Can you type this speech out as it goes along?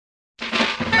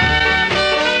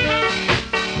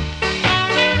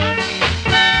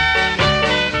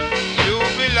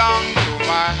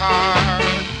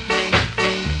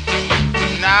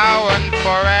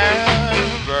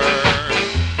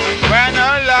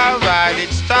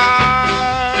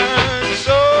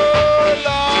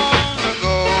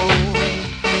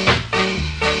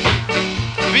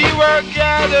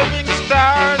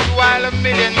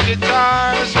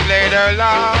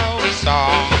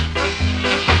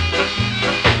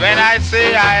When I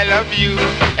say I love you,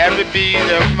 every beat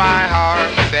of my heart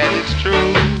said it's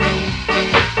true.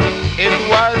 It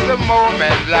was a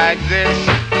moment like this.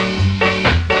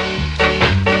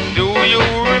 Do you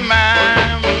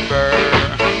remember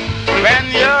when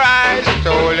your eyes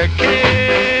stole a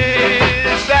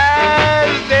kiss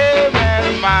as they met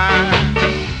mine?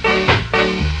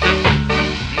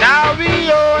 Now we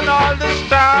own all the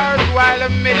stars while a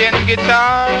million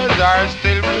guitars are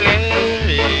still playing.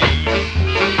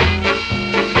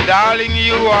 Darling,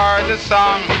 you are the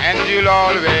song and you'll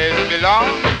always belong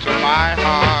to my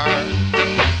heart.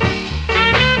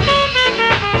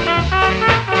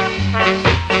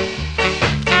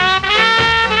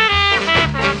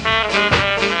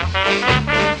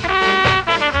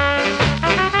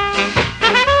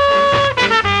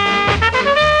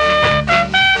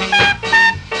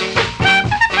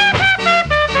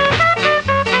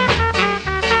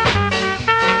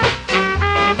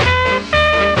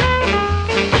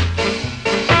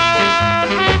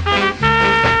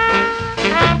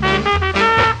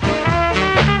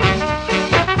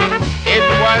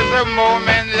 A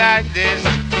moment like this,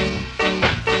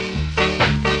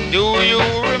 do you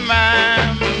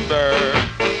remember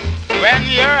when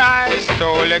your eyes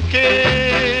stole a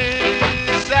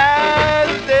kiss as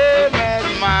they met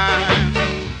mine?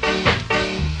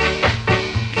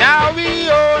 Now we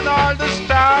own all the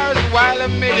stars while a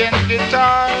million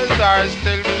guitars are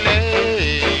still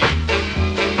playing.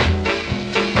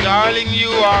 Darling, you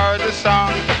are the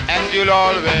song and you'll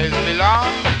always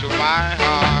belong to my heart.